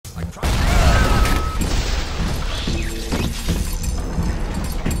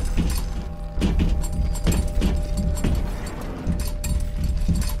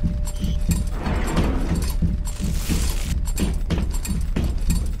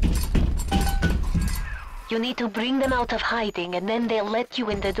You need to bring them out of hiding, and then they'll let you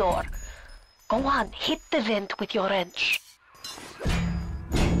in the door. Go on, hit the vent with your wrench.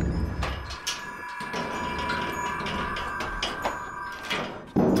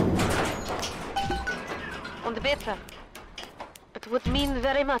 Und bitte. It would mean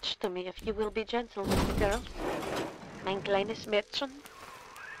very much to me if you will be gentle with the girl. Mein kleines Mädchen.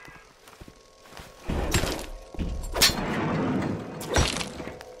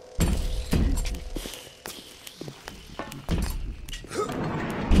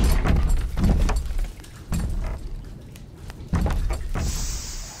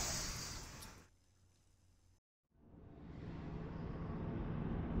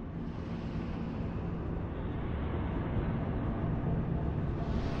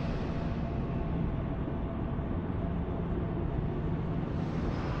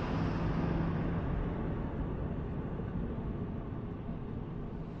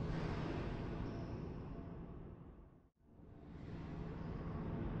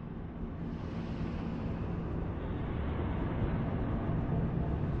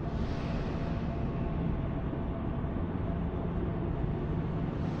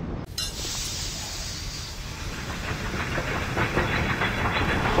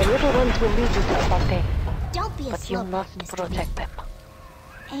 The little ones will lead you to Fontaine. Don't be a but you must protect them.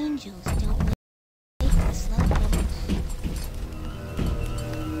 Angels don't wait for slow boats.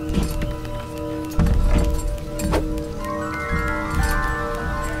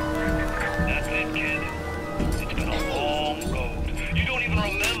 That's it, kid. It's been a long road. You don't even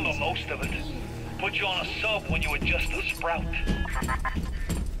remember most of it. Put you on a sub when you were just a sprout.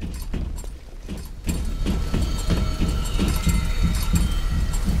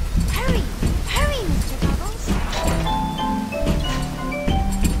 Hurry! Hurry, Mr. Bubbles!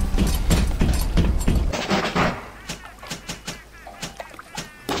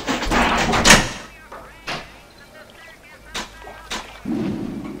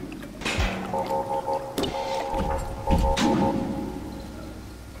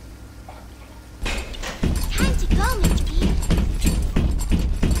 Time to go, Mr. B.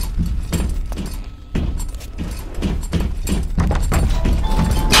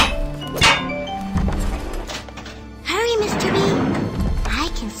 Hurry, Mr. B. I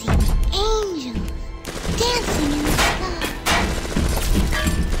can see the angels dancing in the sky.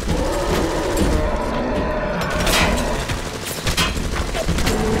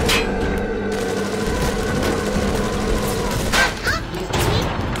 Up, Mr. B.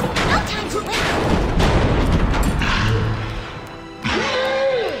 No time to wait.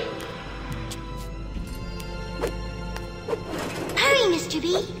 Hurry, Mr. B.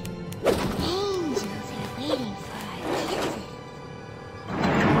 Angels are waiting for our kisses.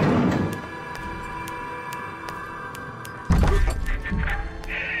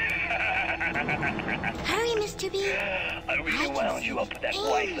 Hurry, Mr. B. I really wound you up with that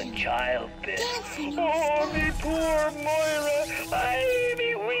wife and child bit. Dancing. Oh, me poor Moira. Ay,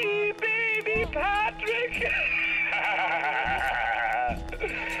 me wee baby Patrick.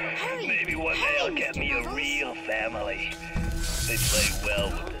 Maybe one day I'll get me a real family. They play well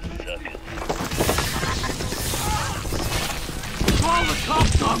with the suckers. Call the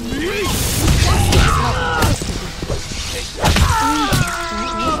cops on me!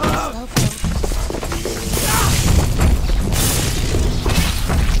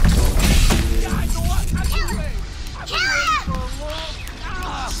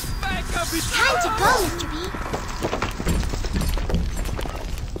 Time to go, Mr. B.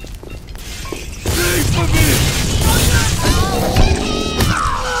 Stay for me!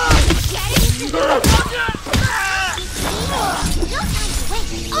 Get it, Mr. B. No time to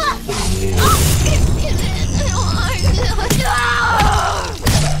wait.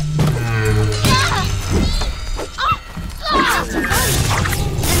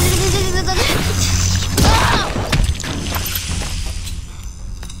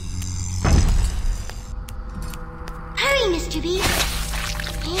 Hurry, Mr. B.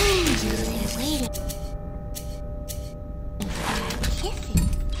 Angels are waiting for our kisses.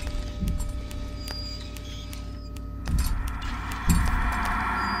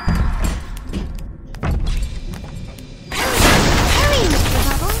 Hurry, Mr.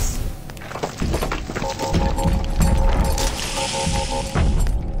 Bubbles.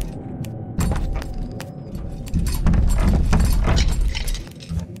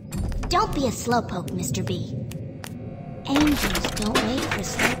 Don't be a slowpoke, Mr. B. Angels don't wait for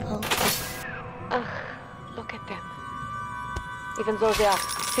slowpokes. Even though they are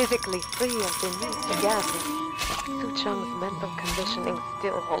physically free as they need to gather, Su Chung's mental conditioning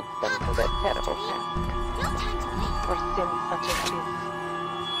still holds them to their terrible task. For sins such as this,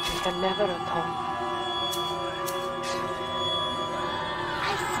 they can never atone.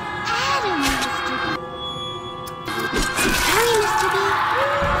 Hurry, Mr. B!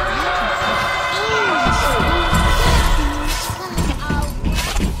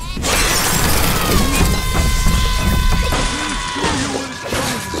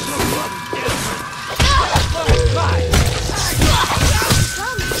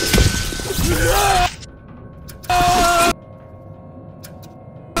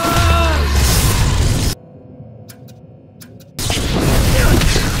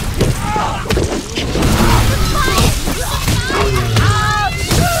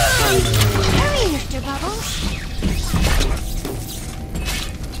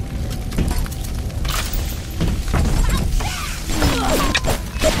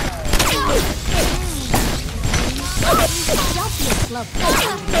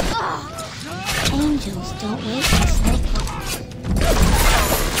 Angels don't wait for snowflakes.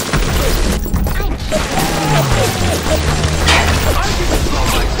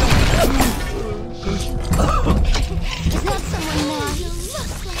 Is that someone now? You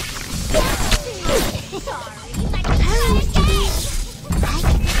look like sorry. Hurry, Mr. B. I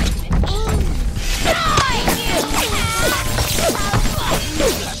can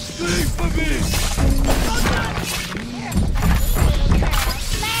Stay for me!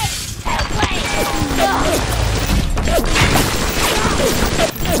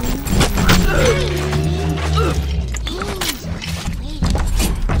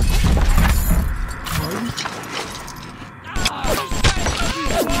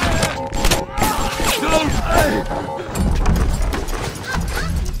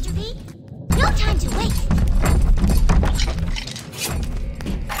 Mr. B. No time to waste.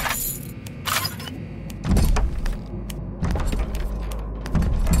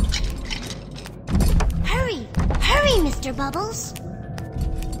 Hurry! Hurry, Mr. Bubbles!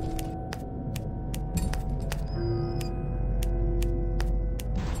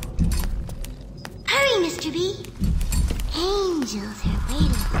 Hurry, Mr. B! Angels are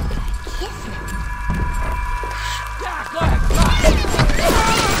waiting for our kisses. Yeah, go ahead, go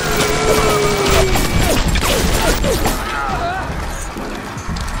ahead.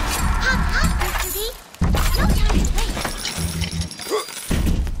 Hop, hop, Mr. B! No time to wait.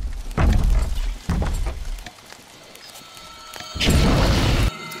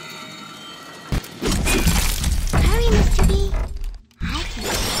 Hurry, Mr. B! I can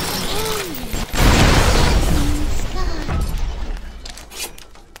see angels dancing in the sky.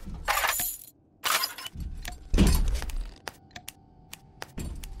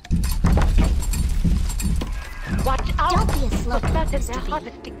 Watch out! Don't be a slow What's that in Mr. their B.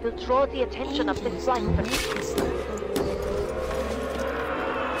 harvesting will draw the attention of this Angels flight. don't wait for slow folks.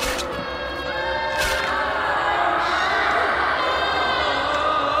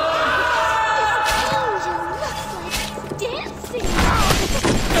 Dancing!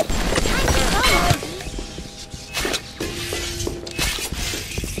 Time to go,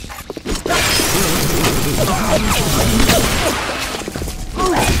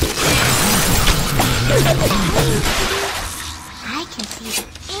 I can see the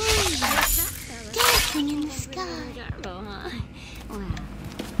angels dancing in the sky. Wow,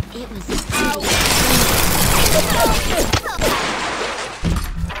 it was a pretty.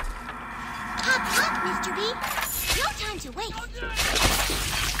 Hop, hop, Mr. B. No time to waste.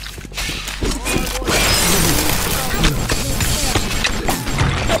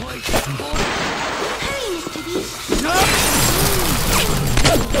 Hurry, Mr. B.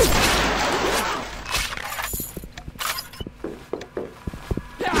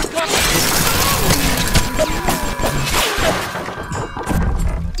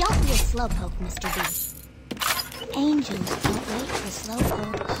 Don't be a slowpoke, Mr. B. Angels don't wait for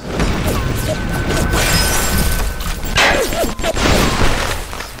slowpokes.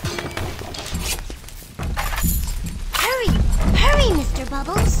 Hurry! Hurry, Mr.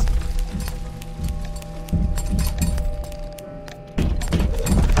 Bubbles!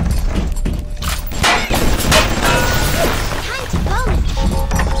 Time to go,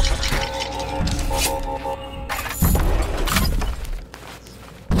 Mr.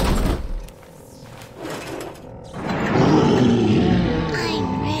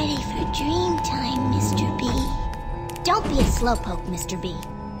 I'm ready for dream time, Mr. B. Don't be a slowpoke, Mr. B.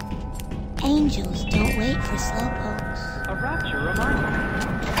 Angels don't wait for slowpokes. A rapture reminder.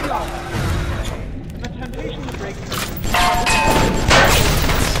 The temptation to break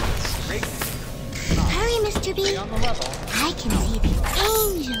Hurry, Mr. B. on the level. I can see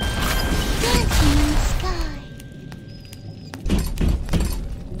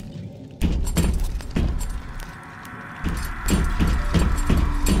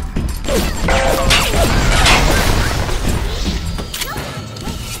Time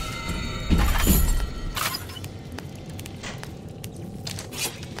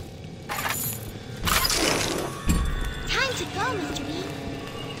to go, Mr. B.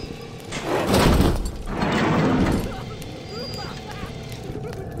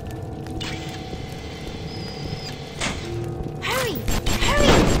 Hurry! Hurry!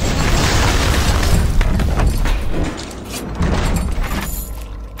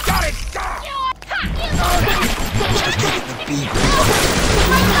 Got it!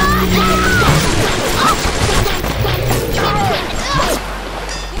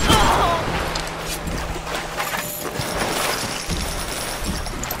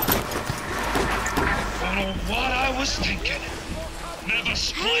 What I was thinking. Never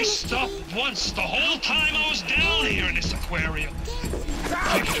spliced up once the whole time I was down here in this aquarium.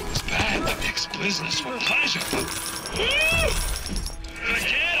 Thinking it was bad to mix business with pleasure.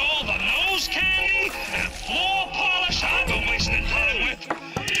 Forget all the nose candy and floor polish I've been wasting time with.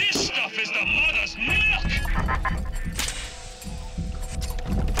 This stuff is the mother's milk.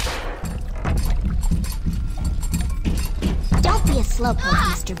 Don't be a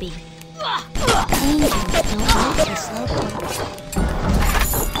slowpoke, Mr. B. Angels don't wait for slowpokes.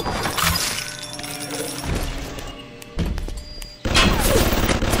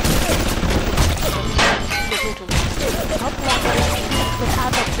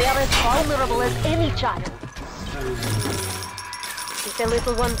 They're as vulnerable as any child. If the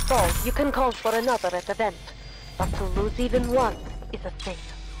little ones fall, you can call for another at the vent. But to lose even one is a sin.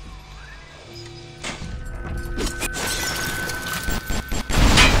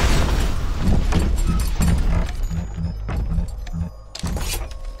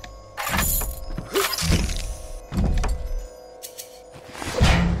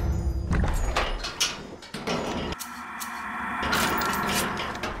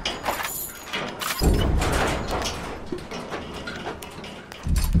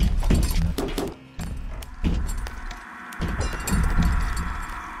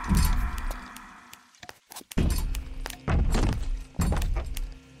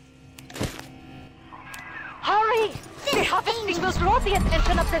 Hurry! The harvesting will draw the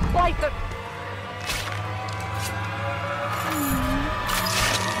attention of the splicer.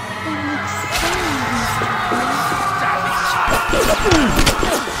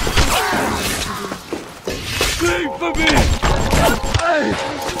 Leave for me!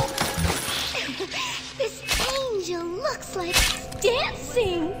 This angel looks like it's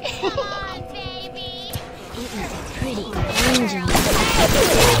dancing. Come on, baby. It was a pretty angel.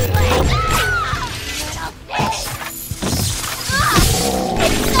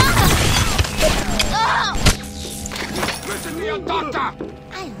 Listen to your doctor!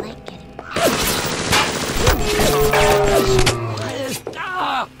 I like it.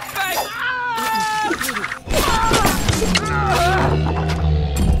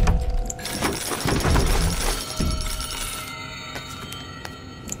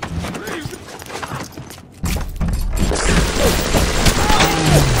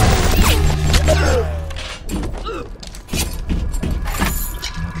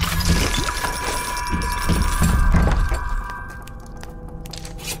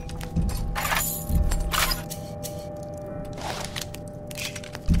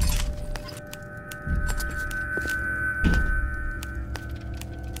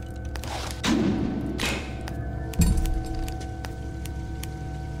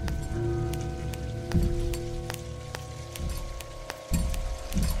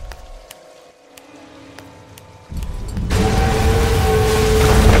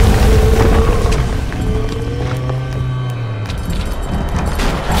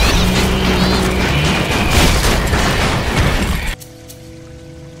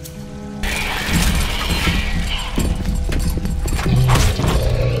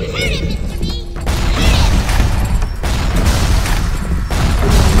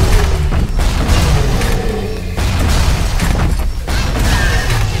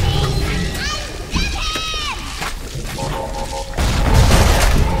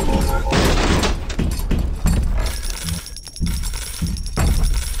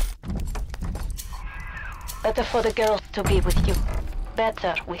 Better for the girls to be with you.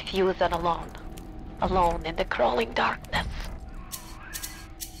 Better with you than alone. Alone in the crawling darkness.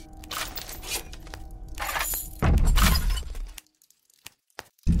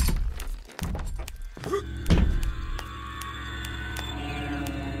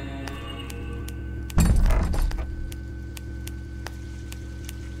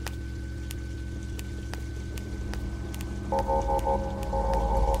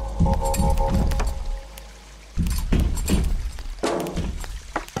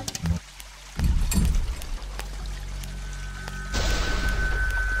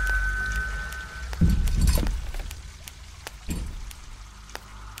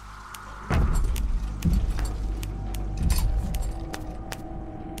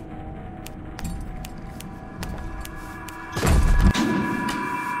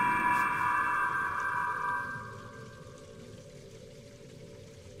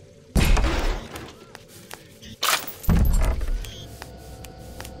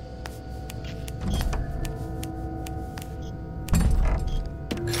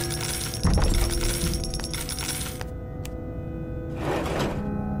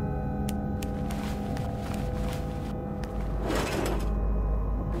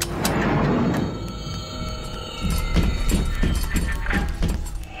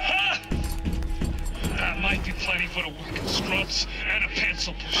 shrubs and a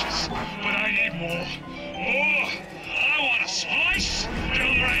pencil pushes. But I need more. More! I want to splice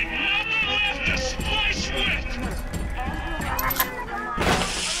till there ain't nothing left to splice with!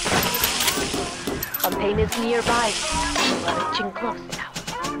 Fontaine is nearby. You are reaching close now.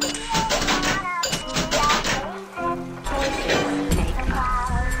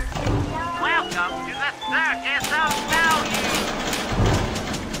 Welcome to the Circus of Value!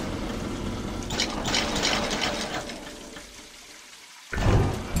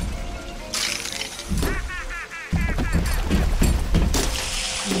 Time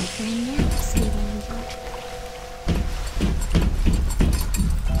for a nap, sweet angel.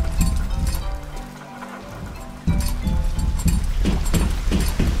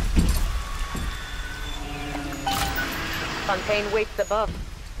 Fontaine waits above.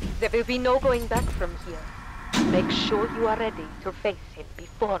 There will be no going back from here. Make sure you are ready to face him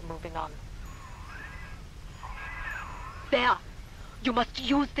before moving on. There! You must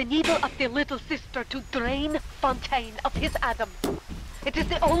use the needle of the little sister to drain Fontaine of his Adam. It is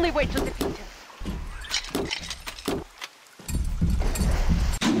the only way to defeat him.